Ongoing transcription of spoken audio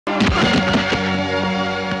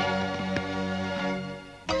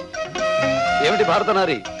నటి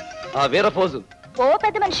భారతనారి ఆ వీర పోజు. ఓ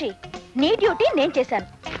పెద్ద మనిషి, నీ డ్యూటీ నేను చేశాను.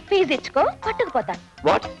 ఫీజు ఇచ్చుకో, పట్టుకుపోతాను.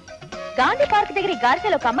 వాట్? గాంధీ పార్క్ దగ్గర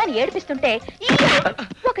గారిసెలో ఒక అమ్మాయిని ఏడిపిస్తుంటే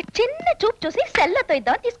ఒక చిన్న చూపు చూసి సెల్లతో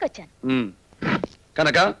ఇద్దామని తీసుకొచ్చాను.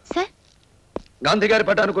 కనుక గాంధీ గారి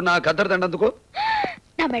పట్టానుకున్న కద్దరు దండందుకు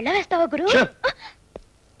నా మెళ్ళ వేస్తావా గురు?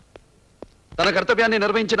 తన కర్తవ్యాన్ని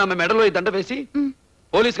నిర్వహించిన ఆమె మెడలో ఈ దండ వేసి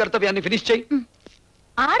పోలీస్ కర్తవ్యాన్ని ఫినిష్ చేయి.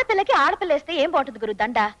 ఆడపిల్లకి ఆడపిల్ల వేస్తే ఏం బాగుంటుంది గురు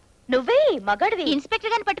దండ? నువ్వే మగాడివి.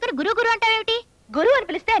 ఇన్స్పెక్టర్ గారిని పట్టుకుని గురు గురు అంటావేమిటి? గురు అని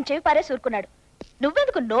పిలిస్తే ఆయన చెవి పారేసి ఊరుకున్నాడు.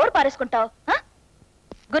 నువ్వెందుకు నోరు పారేసుకుంటావు?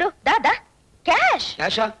 గురు దాదా క్యాష్.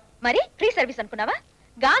 మరి ఫ్రీ సర్వీస్ అనుకున్నావా?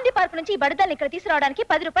 గాంధీ పార్క్ నుంచి ఈ బడిదాన్ని ఇక్కడ తీసుకురావడానికి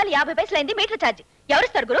 10 రూపాయలు 50 పైసలు అయింది మీటర్ ఛార్జ్.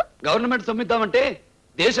 ఎవరిస్తారు గురు? గవర్నమెంట్ సొమ్మిద్దామంటే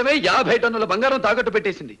దేశమే 50 టన్నుల బంగారం తాకట్టు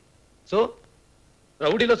పెట్టేసింది. సో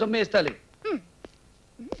రౌడీలో సొమ్మే ఇస్తాలి.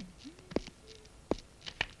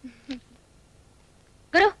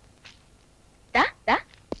 గురు దా దా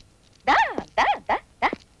దా దా దా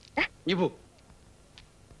దా ఇవ్వు.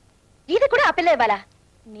 ఇది కూడా ఆ పిల్ల ఇవ్వాలా?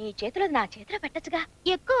 నీ చేతిలో నా చేతిలో పెట్టచ్చుగా.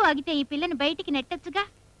 ఎక్కువ ఆగితే ఈ పిల్లని బయటికి నెట్టచ్చుగా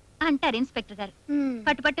అంటారు ఇన్స్పెక్టర్ గారు.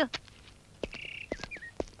 పట్టు పట్టు.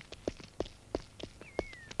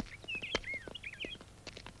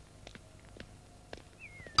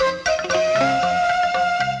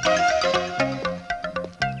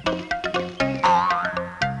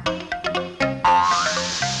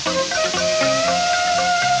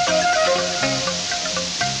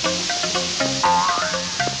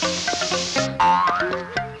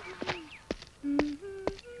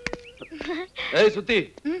 సుత్తి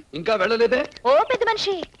ఇంకా వెళ్ళలేదే? ఓ పెద్ద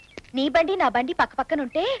మనిషి, నీ బండి నా బండి పక్క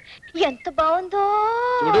పక్కనుంటే ఎంత బాగుందో.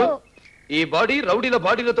 చూడు, ఈ బాడీ రౌడీల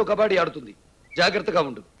బాడీలతో కబడ్డీ ఆడుతుంది. జాగ్రత్తగా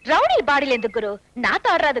ఉండు. రౌడీల బాడీలు ఎందుకు గురు? నాతో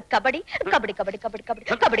ఆడరాదు కబడ్డీ. కబడ్డీ కబడ్డీ కబడ్డీ కబడ్డీ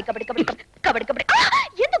కబడ్డీ కబడ్డీ కబడ్డీ కబడ్డీ కబడ్డీ.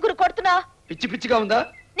 ఎందుకు గురు కొడుతున్నా? పిచ్చి పిచ్చిగా ఉందా?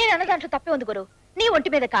 నేను అన్న దాంట్లో తప్పే ఉంది గురు. నీ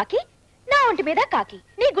ఒంటి మీద కాకి, నా ఒంటి మీద కాకి.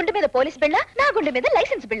 నీ గుండె మీద పోలీస్ బిళ్ళ, నా గుండె మీద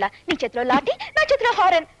లైసెన్స్ బిళ్ళ. నీ చేతిలో లాఠీ, నా చేతిలో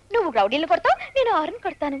హారన్. నువ్వు రౌడీలు కొడతావు, నేను హారన్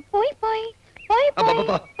కొడతాను. పోయి పోయి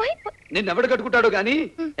నిన్నెవడు కట్టుకుంటాడు గాని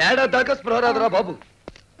ఏడాది దాకా స్పృహ రాదురా బాబు.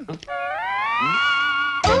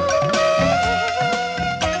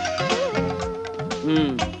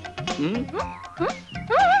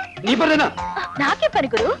 నీ పనేనా? నాకే పని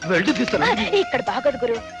గురు. వెళ్ళి తీస్తాను. ఇక్కడ బాగోదు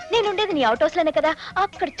గురు. నేనుండేది నీ అవుట్ హౌస్ లోనే కదా,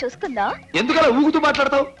 అక్కడ చూసుకుందా. ఎందుకలా ఊగుతూ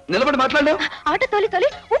మాట్లాడతావు? నిలబడి మాట్లాడలేవు? ఆటో తోలి తోలి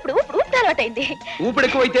ఊపుడు ఊపుడు ఊపుడు అలవాటైంది. ఊపిడి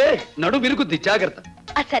ఎక్కువైతే నడు విరుగుద్ది, జాగ్రత్త.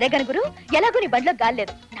 అది సరే గను గురు, ఎలాగో నీ బండిలో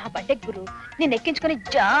గాలేదు. నా బండే గురు, నేను ఎక్కించుకుని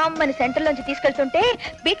జామ్ అని సెంటర్ లోంచి తీసుకెళ్తుంటే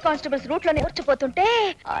బీట్ కానిస్టేబుల్స్ రూట్ లోనే ఊర్చిపోతుంటే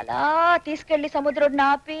అలా తీసుకెళ్లి సముద్రం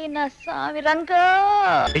నాపి నా సామి రంగా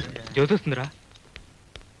జ్యోతిస్తుందిరా.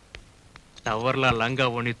 టవర్ల లంగా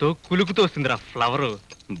ఓణితో కులుకుతూ వస్తుందిరా ఫ్లవర్.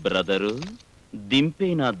 బ్రదరు,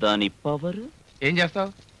 దింపేనా దాని పవర్? ఏం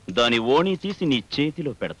చేస్తావు? దాని ఓణి తీసి నీ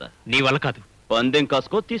చేతిలో పెడతా. నీ వల్ల కాదు. పందెం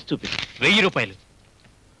కాసుకో, తీసి చూపి. 1000 రూపాయలు.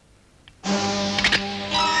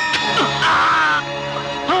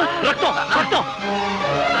 రక్తం రక్తం.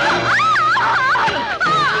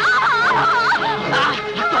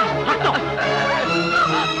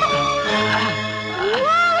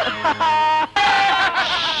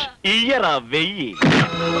 ఇయ్యరా 1000.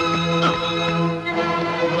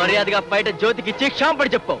 మర్యాదగా బయట జ్యోతికిచ్చి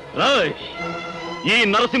క్షాంపడి చెప్పు. ఈ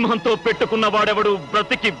నరసింహంతో పెట్టుకున్న వాడెవడు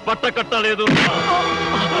బ్రతికి బట్ట కట్టలేదు.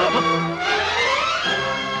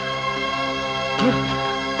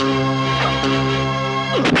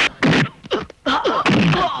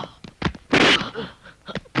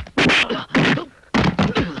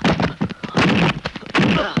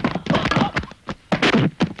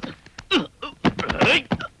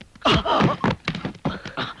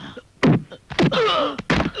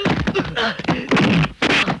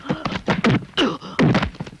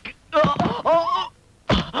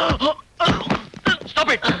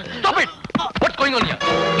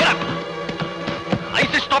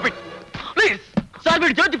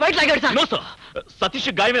 సతీష్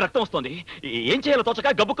గాయమే రక్తం వస్తుంది. ఏం చేయాలో తోచక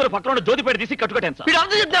గబుక్కలు పక్కన జ్యోతిపేట తీసి కట్టుకట్టాను సార్.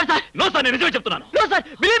 నో సార్, నేను నిజమే చెప్తున్నాను.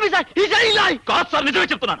 కాదు సార్, నిజమే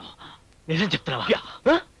చెప్తున్నాను. నిజం చెప్తున్నావా?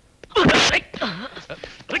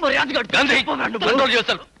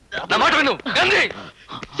 చేస్తాను. నా మాట విను.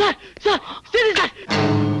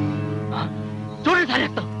 చూడండి సార్,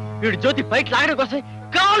 రక్తం. వీడు జ్యోతి బయట లాగడం కోసం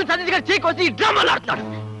కావాలి సతీష్ గారు చేకొచ్చి ఈ డ్రామాలు ఆడుతున్నాడు.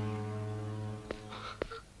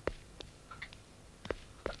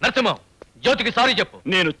 నరసింహం, జ్యోతికి సారీ చెప్పు.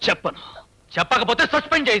 నేను చెప్పను. చెప్పకపోతే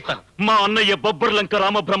సస్పెండ్ చేయిస్తాను. మా అన్నయ్య బొబ్బర్లంక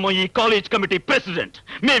రామబ్రహ్మం ఈ కాలేజ్ కమిటీ ప్రెసిడెంట్.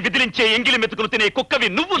 మే విదిలించే ఎంగిలి మెతుకులు తినే కుక్కవి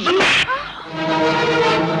నువ్వు.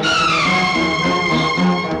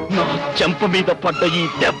 నా చెంప మీద పడ్డ ఈ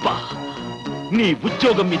దెబ్బ నీ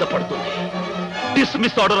ఉద్యోగం మీద పడుతుంది.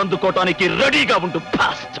 డిస్మిస్ ఆర్డర్ అందుకోవటానికి రెడీగా ఉండు.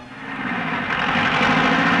 ఫాస్ట్.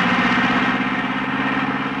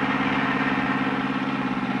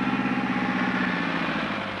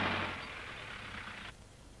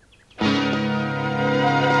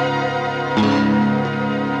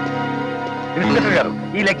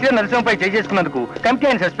 ఈ లెక్చరర్ నరసింహపై చేసుకున్నందుకు కమిటీ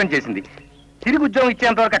ఆయన సస్పెండ్ చేసింది. తిరిగి ఉద్యోగం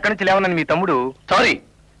ఇచ్చేంత వరకు అక్కడి నుంచి లేవనని మీ తమ్ముడు. సారీ,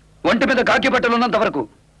 ఒంటి మీద కాకి బట్టలు ఉన్నంత వరకు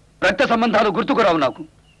రక్త సంబంధాలు గుర్తుకు రావు నాకు.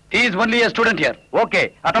 He's only A student here. Okay,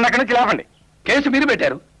 అతను అక్కడి నుంచి లేవండి. కేసు మీరు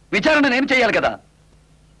పెట్టారు, విచారణ నేను చేయాలి కదా.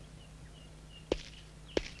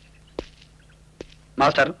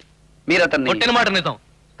 మాస్టర్, మీరు అతన్ని కొట్టిన మాట నిజం,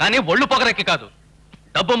 కానీ ఒళ్ళు పొగరెక్కి కాదు.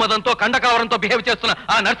 డబ్బు మదంతో కండకావరంతో బిహేవ్ చేస్తున్న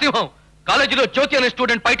ఆ నరసింహం కాలేజీలో జ్యోతి అనే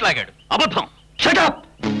స్టూడెంట్ బయట లాగాడు. అబద్ధం. Shut up!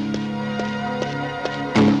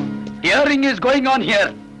 Hearing is going on here.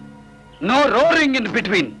 No roaring in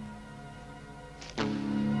between.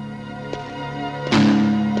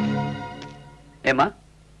 ఏమా,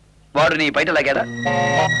 వాడు నీ బయట లాగాడా?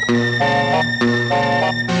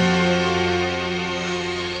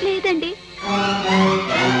 లేదండి.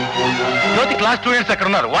 జ్యోతి క్లాస్ స్టూడెంట్స్ ఎక్కడ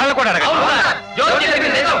ఉన్నారు? వాళ్ళు కూడా అడగండి.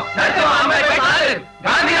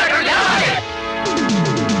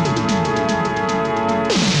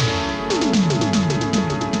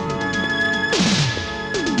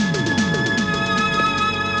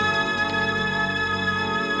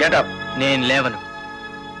 Get up. నేను లేవను.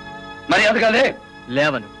 మరి అది కాదే.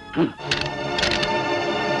 లేవను.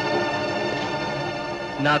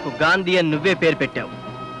 నాకు గాంధీ అని నువ్వే పేరు పెట్టావు.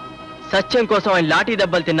 సత్యం కోసం ఆయన లాఠీ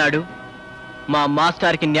దెబ్బలు తిన్నాడు. మా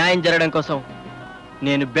మాస్టర్కి న్యాయం జరగడం కోసం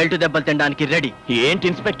నేను బెల్ట్ దెబ్బలు తినడానికి రెడీ. ఏంటి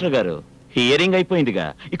ఇన్స్పెక్టర్ గారు, హియరింగ్ అయిపోయిందిగా,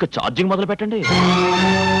 ఇక ఛార్జింగ్ మొదలు పెట్టండి.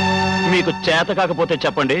 మీకు చేత కాకపోతే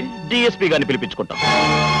చెప్పండి, డిఎస్పీ గారిని పిలిపించుకుంటాం.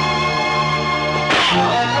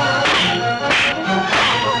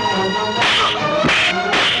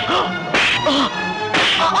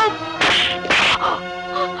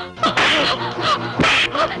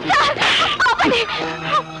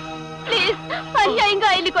 ప్లీజ్, అన్యాయంగా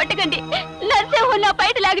ఆయన్ని కొట్టకండి. నర్సింహం నా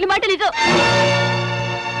బయట లాగిన మాట నిజం.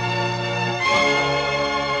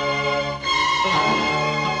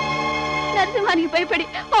 నరసింహానికి భయపడి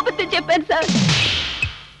అబద్ధం చెప్పాను సార్.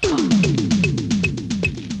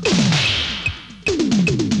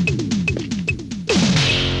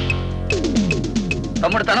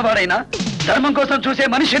 తమ్ముడు తనవాడైనా ధర్మం కోసం చూసే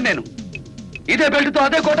మనిషిని నేను. ఇదే బెల్ట్తో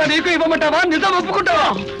అదే కోట నీకు ఇవ్వమంటావా? నిజం ఒప్పుకుంటావా?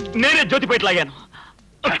 నేనే జ్యోతిపేట లాగాను.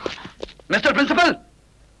 మిస్టర్ ప్రిన్సిపల్,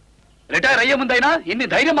 రిటైర్ అయ్యే ముందైనా ఇన్ని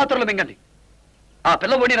ధైర్యం మాత్రంలో మింగండి. ఆ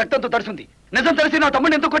పిల్లవాడి రక్తంతో తడిసింది. నిజం తెలిసి నా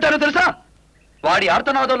తమ్ముడిని ఎందుకు కొట్టారో తెలుసా? వాడి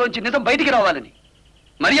ఆర్తనాదంలోంచి నిజం బయటికి రావాలని.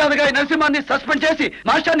 మర్యాదగా ఈ నరసింహాన్ని సస్పెండ్ చేసి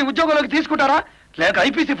మాస్టర్ని ఉద్యోగంలోకి తీసుకుంటారా, లేక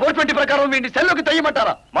ఐపీసీ 420 ప్రకారం వీడిని సెల్లోకి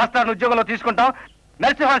తయ్యమంటారా? మాస్టర్ని ఉద్యోగంలో తీసుకుంటాం,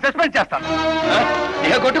 నరసింహాన్ని సస్పెండ్ చేస్తాను.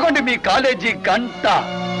 ఇక కొట్టుకోండి మీ కాలేజీ గంట.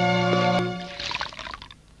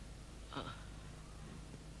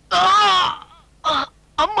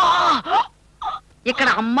 ఇక్కడ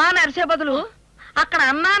అమ్మా నరిసే బదులు అక్కడ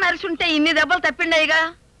అన్నా నరిసి ఉంటే ఇన్ని దెబ్బలు తప్పిండయిగా.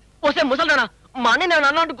 ఓసే ముసల్దానా, మా అన్న నేను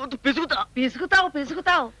అన్నాడు గొంతు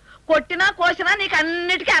పిసుకుతావు. కొట్టినా కోసినా నీకు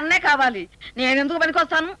అన్నిటికీ అన్నే కావాలి. నేనెందుకు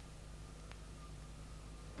పనికొస్తాను?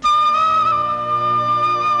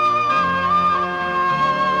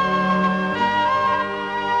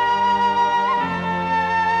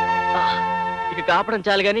 ఇక కాపడం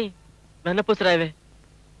చాలు గాని వెన్నపూసరావే.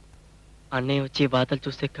 అన్నయ్య వచ్చి బాధలు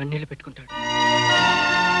చూస్తే కన్నీళ్లు పెట్టుకుంటాడు.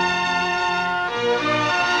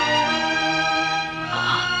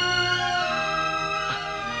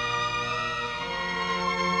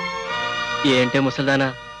 ఏంటే ముసల్దానా,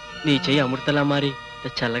 నీ చెయ్యి అమృతలా మారి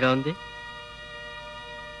చల్లగా ఉంది.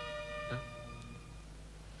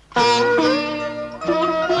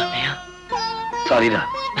 సారీరా.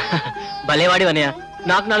 భలేవాడి అన్నయ్య,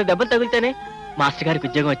 నాకు 4 దెబ్బలు తగిలితేనే మాస్టర్ గారికి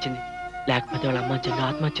ఉద్యోగం వచ్చింది. లేకపోతే వాళ్ళ అమ్మ చెల్లి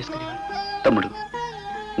ఆత్మహత్య చేసుకునేవాడు. తమ్ముడు,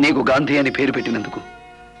 నీకు గాంధీ అని పేరు పెట్టినందుకు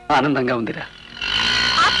ఆనందంగా ఉందిరా.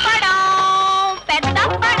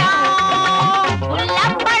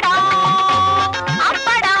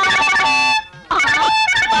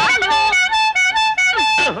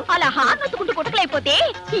 అలా హానుకుంటూ కొట్టుకులైపోతే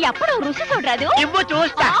ఎప్పుడు రుచి చూడరాదు. ఇవ్వు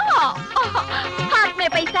చూస్తా. హాత్మే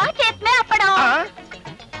పైసా చేత్మే అప్పడం.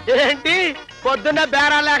 ఏంటి పొద్దున్న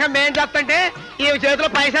బేరాలు లేక మేం చెప్తుంటే ఈ చేతిలో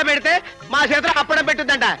పైసా పెడితే మా చేతిలో అప్పడం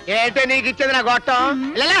పెట్టుద్దంట. ఏంటి నీకు ఇచ్చేది నా గొట్టం?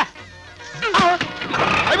 అయ్యో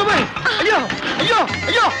అయ్యో అయ్యో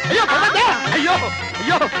అయ్యో అయ్యో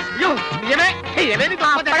అయ్యో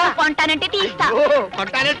అయ్యో కొంటానంటే తీస్తా.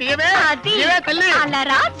 కొంటానే తీయమే అది తల్లి. అలా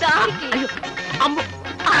రా దారికి.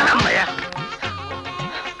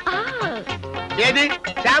 ఏది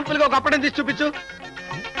శాంపుల్ గా ఒక అప్పడం తీసి చూపించు.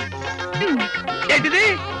 ఏంటిది?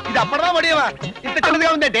 ఇది అప్పడమా వడియవా? ఇంత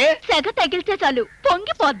చిన్నదిగా ఉందంటే సెగ తగిలితే చాలు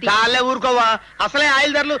పొంగిపోద్ది. చాలే ఊరుకోవా, అసలే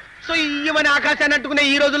ఆయిల్ ధరలు సో ఇయ్యమని ఆకాశాన్ని అంటుకునే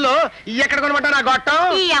ఈ రోజుల్లో ఎక్కడ కొనమంటా నా గొట్టం?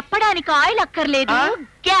 ఈ అప్పడానికి ఆయిల్ అక్కర్లేదు,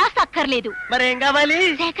 గ్యాస్ అక్కర్లేదు. మరేం కావాలి?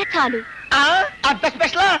 సెగ చాలు. అంత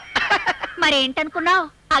స్పెషల్? మరేంటనుకున్నావు?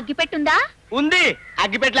 అగ్గిపెట్టుందా? ఉంది.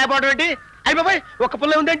 అగ్గిపెట్టి లేకపోవడం ఏంటి? అయ్యి బాబాయ్, ఒక్క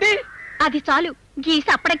పుల్ల ఉందేంటి? అది చాలు. గీసి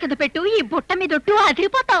అప్పడం కింద పెట్టు, ఈ బుట్ట మీదొట్టు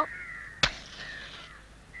అదిరిపోతావు.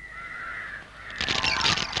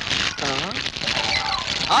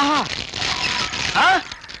 ఆహా,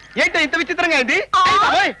 ఏంటో ఇంత విచిత్రంగా అయింది?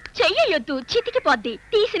 చెయ్యొద్దు, చితికి పోద్ది.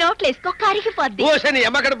 తీసి నోట్లేసుకో, కరిగిపోద్ది. ఓషని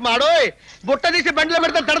ఎమ్మకడుపు మాడోయ్. బుట్ట తీసి బండిలో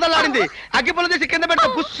పెడితే తడదలాడింది. అగ్గిపుల్ల తీసి కింద పెడితే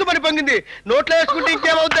బుస్సు పని పొంగింది. నోట్లో వేసుకుంటే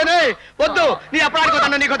ఇంకేమవుతానే? వద్దు, నీ అప్పుడు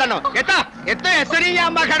ఆడుకోతాను, నీకోతాను. ఎత్త ఎత్త ఎత్తని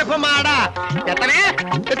అమ్మ కడుపు మాడ. ఎత్తనే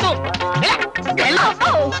ఎత్తు.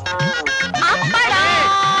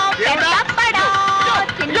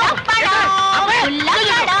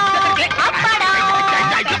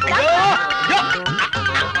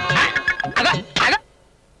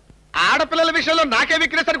 ఆడపిల్లల విషయంలో నాకే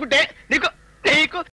వీక్నెస్ అనుకుంటే నీకు